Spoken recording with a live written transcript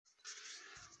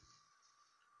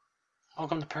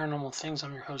Welcome to Paranormal Things.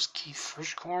 I'm your host, Keith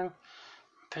Frischkorn,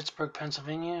 from Pittsburgh,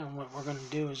 Pennsylvania, and what we're going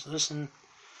to do is listen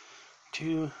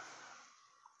to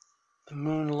The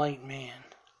Moonlight Man.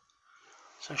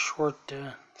 It's a short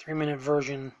 3-minute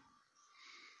version,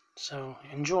 so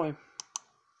enjoy.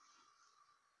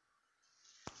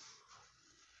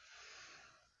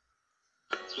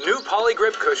 New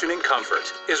Polygrip Cushioning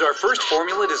Comfort is our first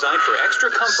formula designed for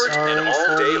extra comfort and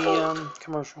all-day hold.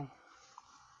 Commercial.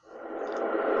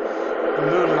 The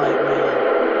Moonlight Man.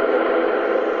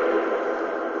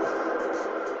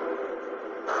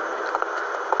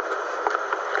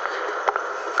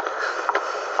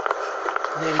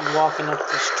 Lady walking up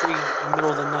the street in the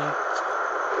middle of the night.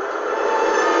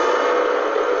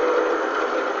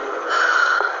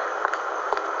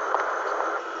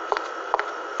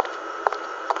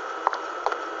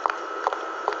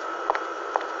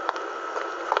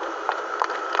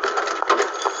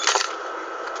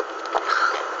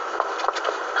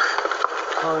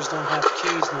 Cars don't have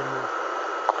keys no more.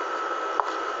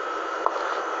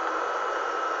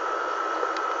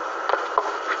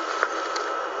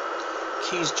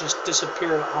 Keys just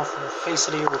disappeared off the face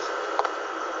of the earth.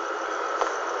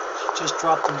 She just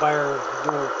dropped them by her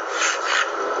door.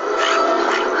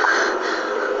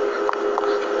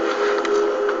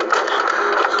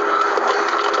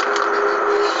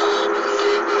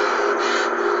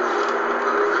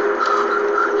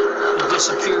 They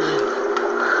disappeared.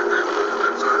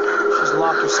 She's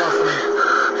locked herself in.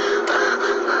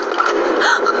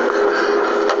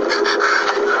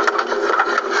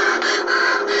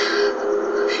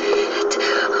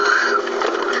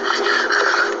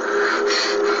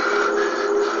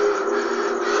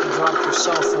 Dropped her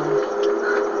cell phone.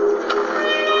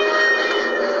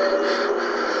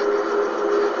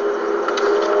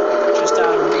 Just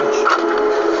out of reach.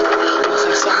 Looks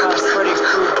like something out of Freddy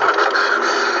Krueger.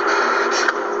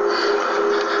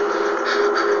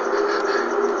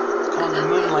 It's called The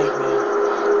Moonlight Man.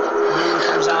 The moon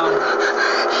comes out.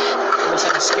 Looks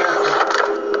like a scarecrow.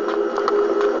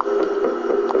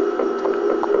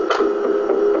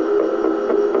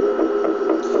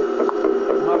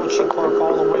 Why would she park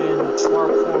all the way in the far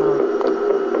corner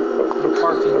of the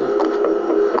parking lot?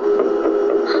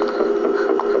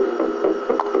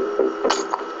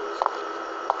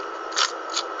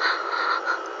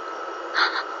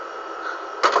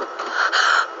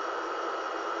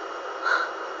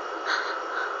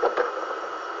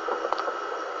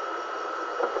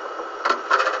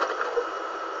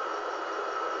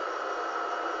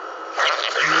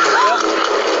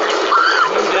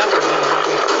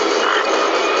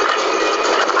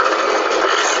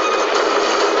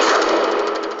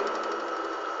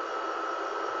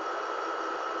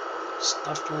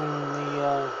 Stuffed her in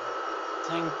the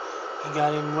thing. He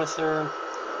got in with her,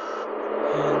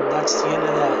 and that's the end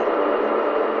of that.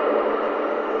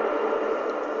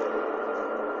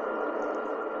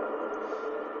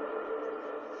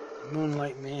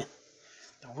 Moonlight Man.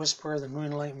 The Whisperer, The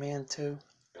Moonlight Man 2.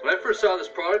 When I first saw this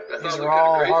product, I thought These it are looked kind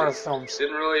all of crazy. horror films.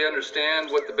 Didn't really understand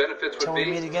what the benefits Until would we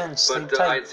be. meet again, stay But tight. I'd